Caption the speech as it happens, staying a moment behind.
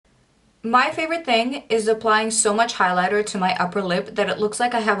My favorite thing is applying so much highlighter to my upper lip that it looks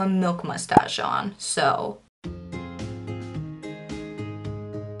like I have a milk mustache on, so...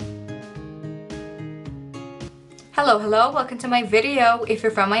 Hello, welcome to my video. If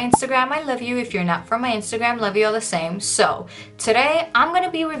you're from my Instagram, I love you. If you're not from my Instagram, love you all the same. So, today I'm gonna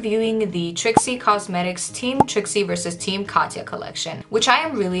be reviewing the Trixie Cosmetics Team Trixie versus Team Katya collection, which I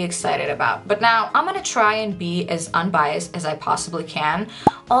am really excited about. But now, I'm gonna try and be as unbiased as I possibly can.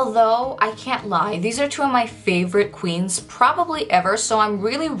 Although, I can't lie, these are two of my favorite queens probably ever, so I'm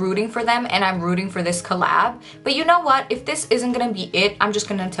really rooting for them and I'm rooting for this collab. But you know what? If this isn't gonna be it, I'm just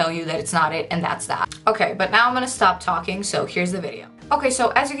gonna tell you that it's not it, and that's that. Okay, but now I'm gonna stop talking, so here's the video. Okay, so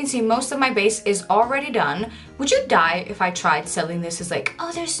as you can see, most of my base is already done. Would you die if I tried selling this as like,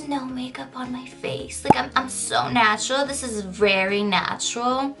 oh, there's no makeup on my face? Like, I'm so natural. This is very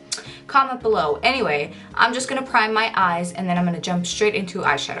natural. Comment below. Anyway, I'm just gonna prime my eyes and then I'm gonna jump straight into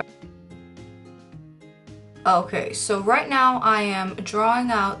eyeshadow. Okay, so right now I am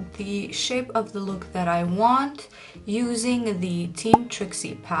drawing out the shape of the look that I want using the Team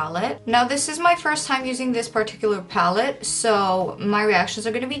Trixie palette. Now this is my first time using this particular palette, so my reactions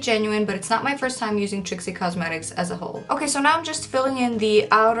are going to be genuine, but it's not my first time using Trixie Cosmetics as a whole. Okay, so now I'm just filling in the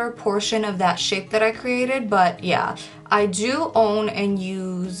outer portion of that shape that I created, but yeah. I do own and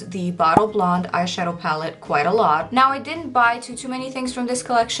use the Bottle Blonde eyeshadow palette quite a lot. Now I didn't buy too many things from this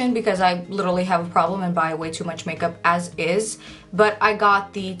collection because I literally have a problem and buy way too much makeup as is. But I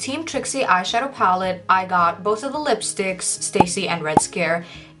got the Team Trixie eyeshadow palette, I got both of the lipsticks, Stacy and Red Scare,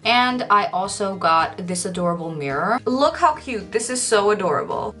 and I also got this adorable mirror. Look how cute, this is so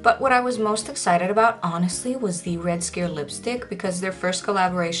adorable. But what I was most excited about, honestly, was the Red Scare lipstick, because their first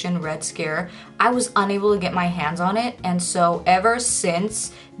collaboration, Red Scare, I was unable to get my hands on it, and so ever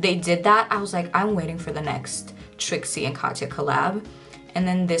since they did that, I was like, I'm waiting for the next Trixie and Katya collab. And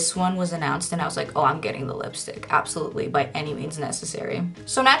then this one was announced and I was like, oh, I'm getting the lipstick, absolutely, by any means necessary.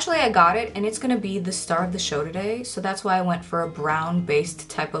 So naturally I got it, and it's gonna be the star of the show today, so that's why I went for a brown-based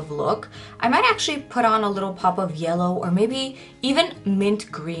type of look. I might actually put on a little pop of yellow or maybe even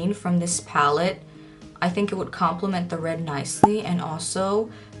mint green from this palette. I think it would complement the red nicely, and also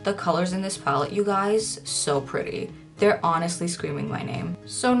the colors in this palette, you guys, so pretty. They're honestly screaming my name.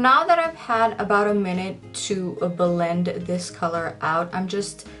 So now that I've had about a minute to blend this color out, I'm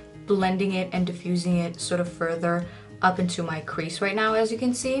just blending it and diffusing it sort of further up into my crease right now, as you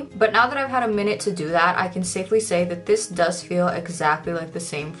can see. But now that I've had a minute to do that, I can safely say that this does feel exactly like the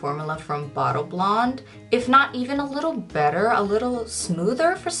same formula from Bottle Blonde, if not even a little better, a little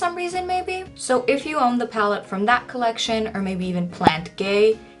smoother for some reason maybe. So if you own the palette from that collection, or maybe even Plant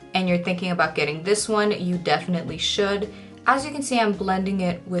Gay, and you're thinking about getting this one, you definitely should. As you can see, I'm blending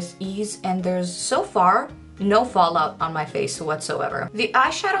it with ease, and there's so far no fallout on my face whatsoever. The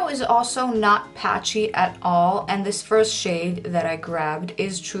eyeshadow is also not patchy at all, and this first shade that I grabbed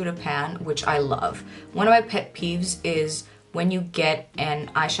is True to Pan, which I love. One of my pet peeves is when you get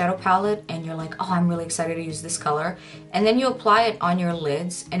an eyeshadow palette and you're like, oh, I'm really excited to use this color, and then you apply it on your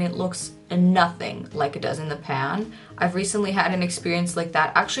lids and it looks nothing like it does in the pan. I've recently had an experience like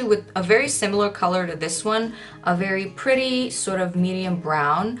that, actually with a very similar color to this one, a very pretty sort of medium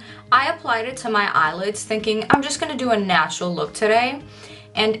brown. I applied it to my eyelids thinking I'm just gonna do a natural look today,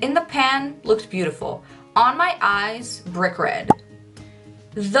 and in the pan looked beautiful. On my eyes, brick red.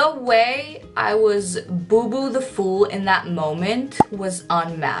 The way I was boo-boo the fool in that moment was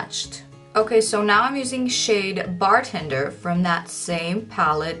unmatched. Okay, so now I'm using shade Bartender from that same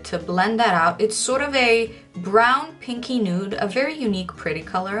palette to blend that out. It's sort of a brown pinky nude, a very unique pretty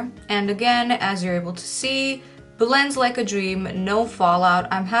color. And again, as you're able to see, blends like a dream, no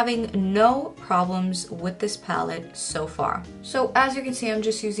fallout. I'm having no problems with this palette so far. So as you can see, I'm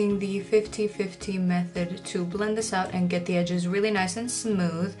just using the 50-50 method to blend this out and get the edges really nice and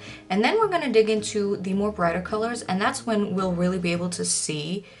smooth. And then we're gonna dig into the more brighter colors, and that's when we'll really be able to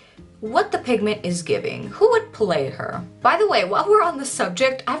see what the pigment is giving. Who would play her? By the way, while we're on the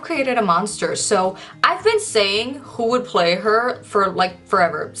subject, I've created a monster. So I've been saying who would play her for like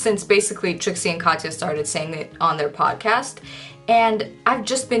forever, since basically Trixie and Katya started saying it on their podcast. And I've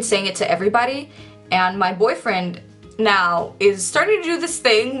just been saying it to everybody. And my boyfriend now is starting to do this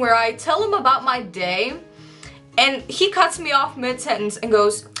thing where I tell him about my day and he cuts me off mid-sentence and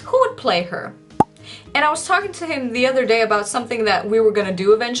goes, who would play her? And I was talking to him the other day about something that we were gonna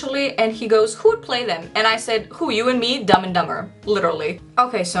do eventually, and he goes, who would play them? And I said, who, you and me? Dumb and Dumber, literally.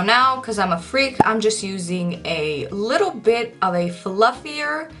 Okay, so now, because I'm a freak, I'm just using a little bit of a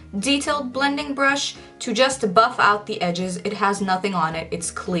fluffier, detailed blending brush to just buff out the edges. It has nothing on it,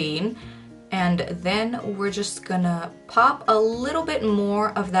 it's clean. And then we're just gonna pop a little bit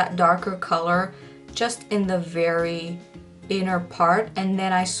more of that darker color just in the very inner part, and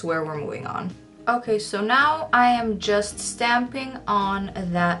then I swear we're moving on. Okay, so now I am just stamping on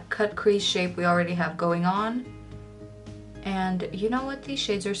that cut crease shape we already have going on. And you know what? These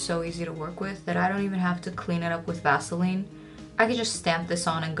shades are so easy to work with that I don't even have to clean it up with Vaseline. I can just stamp this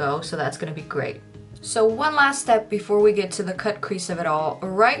on and go, so that's gonna be great. So one last step before we get to the cut crease of it all,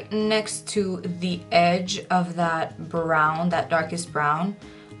 right next to the edge of that brown, that darkest brown,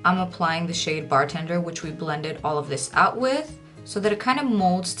 I'm applying the shade Bartender, which we blended all of this out with, so that it kind of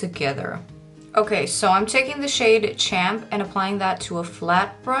molds together. Okay, so I'm taking the shade Champ and applying that to a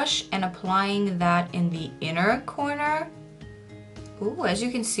flat brush and applying that in the inner corner. Ooh, as you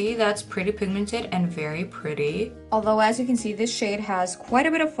can see, that's pretty pigmented and very pretty. Although as you can see, this shade has quite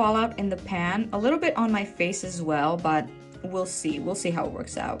a bit of fallout in the pan, a little bit on my face as well, but we'll see how it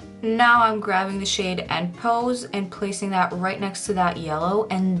works out. Now I'm grabbing the shade and Pose and placing that right next to that yellow,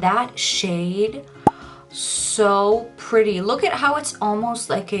 and that shade, so pretty. Look at how it's almost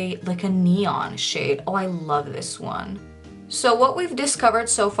like a neon shade. Oh, I love this one. So what we've discovered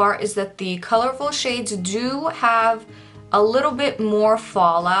so far is that the colorful shades do have a little bit more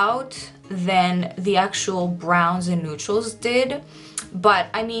fallout than the actual browns and neutrals did. But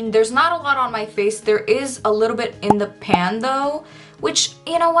I mean, there's not a lot on my face. There is a little bit in the pan though, which,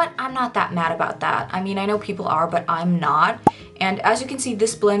 you know what, I'm not that mad about that. I mean, I know people are, but I'm not. And as you can see,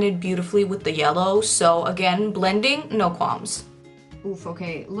 this blended beautifully with the yellow. So again, blending, no qualms. Oof,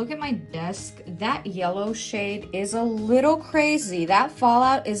 okay, look at my desk. That yellow shade is a little crazy. That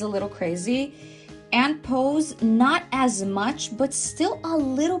fallout is a little crazy. And Pose, not as much, but still a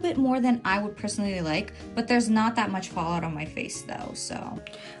little bit more than I would personally like. But there's not that much fallout on my face though, so.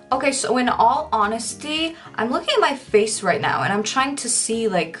 Okay, so in all honesty, I'm looking at my face right now and I'm trying to see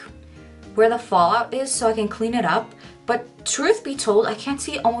like where the fallout is so I can clean it up. But truth be told, I can't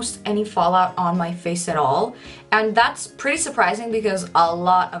see almost any fallout on my face at all. And that's pretty surprising because a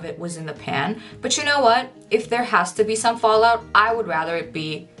lot of it was in the pan. But you know what? If there has to be some fallout, I would rather it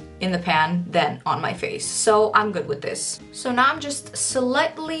be in the pan than on my face. So I'm good with this. So now I'm just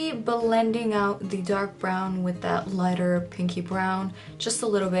slightly blending out the dark brown with that lighter pinky brown. Just a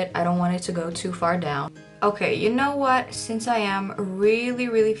little bit. I don't want it to go too far down. Okay, you know what? Since I am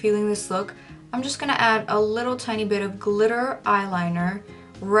really feeling this look, I'm just gonna add a little tiny bit of glitter eyeliner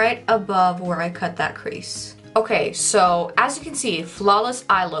right above where I cut that crease. Okay, so as you can see, flawless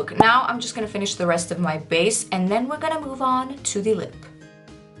eye look. Now I'm just gonna finish the rest of my base and then we're gonna move on to the lip.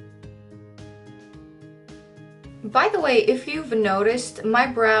 By the way, if you've noticed, my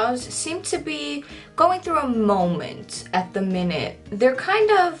brows seem to be going through a moment at the minute. They're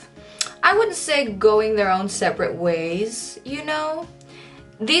kind of, I wouldn't say going their own separate ways, you know?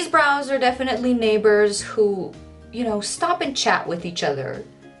 These brows are definitely neighbors who, you know, stop and chat with each other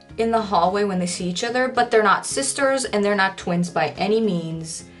in the hallway when they see each other, but they're not sisters and they're not twins by any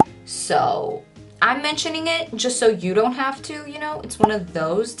means. So I'm mentioning it just so you don't have to, you know? It's one of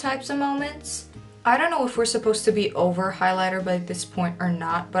those types of moments. I don't know if we're supposed to be over highlighter by this point or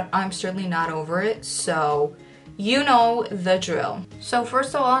not, but I'm certainly not over it, so you know the drill. So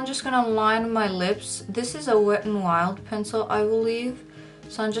first of all, I'm just gonna line my lips. This is a Wet n Wild pencil, I believe.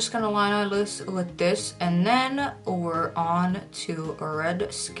 So I'm just gonna line my lips with this, and then we're on to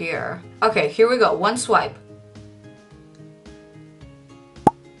Red Scare. Okay, here we go, one swipe.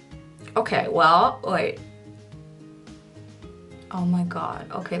 Okay, well, wait. Oh my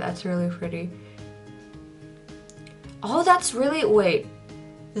god, okay, that's really pretty. Oh, that's really, wait.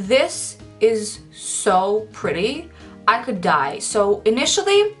 This is so pretty. I could die. So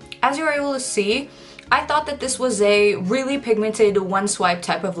initially, as you were able to see, I thought that this was a really pigmented one swipe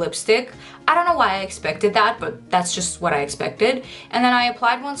type of lipstick. I don't know why I expected that, but that's just what I expected. And then I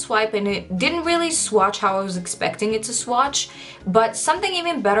applied one swipe and it didn't really swatch how I was expecting it to swatch, but something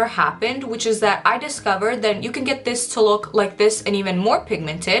even better happened, which is that I discovered that you can get this to look like this and even more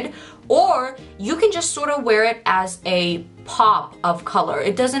pigmented, or you can just sort of wear it as a pop of color.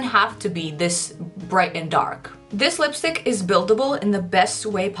 It doesn't have to be this bright and dark. This lipstick is buildable in the best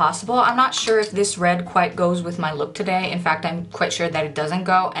way possible. I'm not sure if this red quite goes with my look today. In fact, I'm quite sure that it doesn't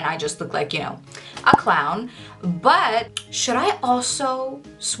go and I just look like, you know, a clown. But should I also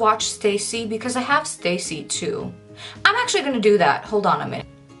swatch Stacy? Because I have Stacy too. I'm actually gonna do that. Hold on a minute.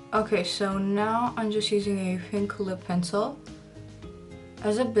 Okay, so now I'm just using a pink lip pencil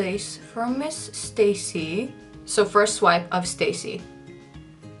as a base for Miss Stacy. So first swipe of Stacy.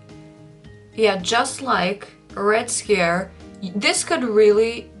 Yeah, just like Red Scare, this could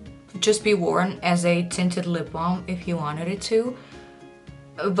really just be worn as a tinted lip balm if you wanted it to.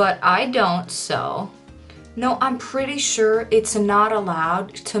 but I don't, so. No, I'm pretty sure it's not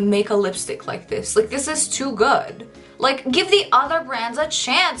allowed to make a lipstick like this. Like, this is too good. Like, give the other brands a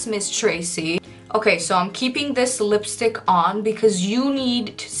chance, Miss Tracy. Okay, so I'm keeping this lipstick on because you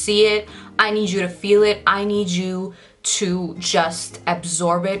need to see it. I need you to feel it. I need you to just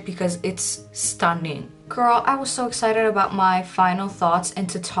absorb it because it's stunning. Girl, I was so excited about my final thoughts and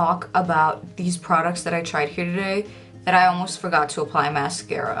to talk about these products that I tried here today that I almost forgot to apply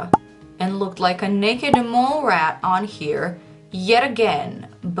mascara and looked like a naked mole rat on here yet again.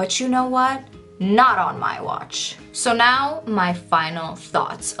 But you know what? Not on my watch. So now my final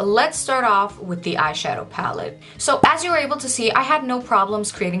thoughts. Let's start off with the eyeshadow palette. So as you were able to see, I had no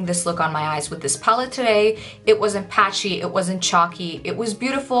problems creating this look on my eyes with this palette today. It wasn't patchy, it wasn't chalky, it was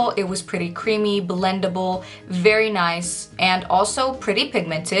beautiful, it was pretty creamy, blendable, very nice, and also pretty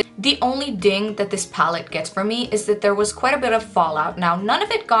pigmented. The only ding that this palette gets for me is that there was quite a bit of fallout. Now, none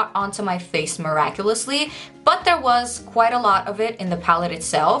of it got onto my face miraculously, but there was quite a lot of it in the palette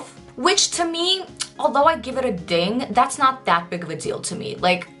itself. Which to me, although I give it a ding, that's not that big of a deal to me.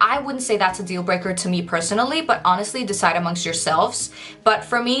 Like, I wouldn't say that's a deal breaker to me personally, but honestly, decide amongst yourselves. But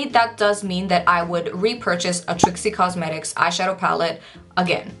for me, that does mean that I would repurchase a Trixie Cosmetics eyeshadow palette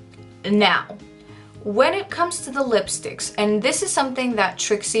again. Now, when it comes to the lipsticks, and this is something that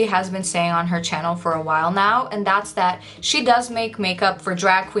Trixie has been saying on her channel for a while now, and that's that she does make makeup for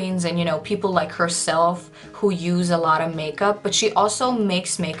drag queens and, you know, people like herself who use a lot of makeup, but she also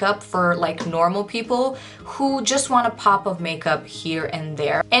makes makeup for like normal people who just want a pop of makeup here and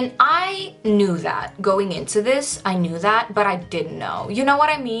there. And I knew that going into this, I knew that, but I didn't know. You know what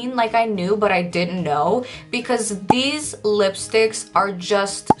I mean? Like, I knew, but I didn't know, because these lipsticks are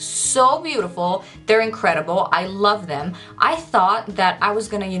just so beautiful. They're incredible. I love them. I thought that I was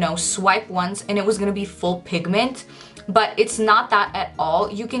gonna, you know, swipe once and it was gonna be full pigment, but it's not that at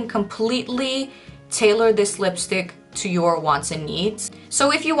all. You can completely tailor this lipstick to your wants and needs.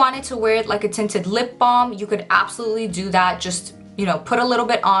 So if you wanted to wear it like a tinted lip balm, you could absolutely do that. Just, you know, put a little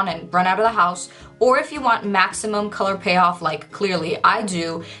bit on and run out of the house. Or if you want maximum color payoff, like clearly I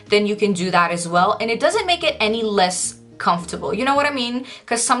do, then you can do that as well. And it doesn't make it any less comfortable. You know what I mean?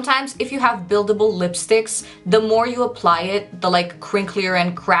 Because sometimes if you have buildable lipsticks, the more you apply it, the like crinklier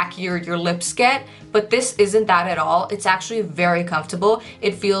and crackier your lips get. But this isn't that at all. It's actually very comfortable.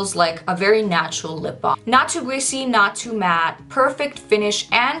 It feels like a very natural lip balm. Not too greasy, not too matte, perfect finish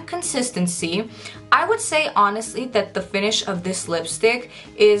and consistency. I would say honestly that the finish of this lipstick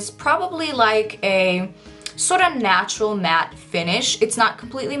is probably like a sort of natural matte finish. It's not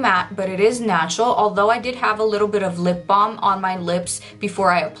completely matte, but it is natural, although I did have a little bit of lip balm on my lips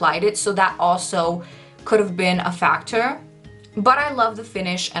before I applied it, so that also could have been a factor. But I love the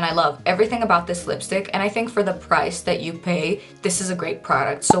finish and I love everything about this lipstick, and I think for the price that you pay, this is a great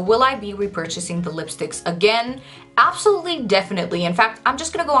product. So will I be repurchasing the lipsticks again? Absolutely, definitely. In fact, I'm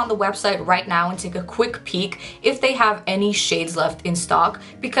just gonna go on the website right now and take a quick peek if they have any shades left in stock,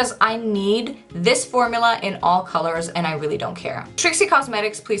 because I need this formula in all colors and I really don't care. Trixie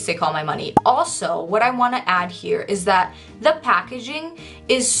Cosmetics, please take all my money. Also, what I want to add here is that the packaging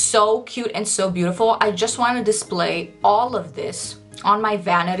is so cute and so beautiful. I just want to display all of this on my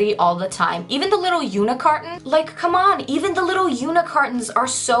vanity all the time. Even the little unicarton, like, come on, even the little unicartons are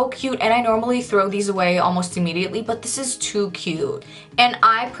so cute, and I normally throw these away almost immediately, but this is too cute. And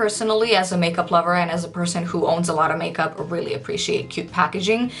I personally, as a makeup lover and as a person who owns a lot of makeup, really appreciate cute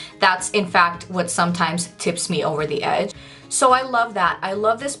packaging. That's in fact what sometimes tips me over the edge. So I love that. I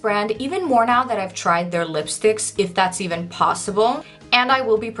love this brand even more now that I've tried their lipsticks, if that's even possible. And I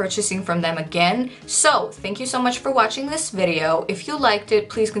will be purchasing from them again. So thank you so much for watching this video. If you liked it,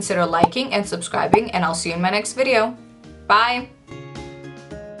 please consider liking and subscribing, and I'll see you in my next video. Bye!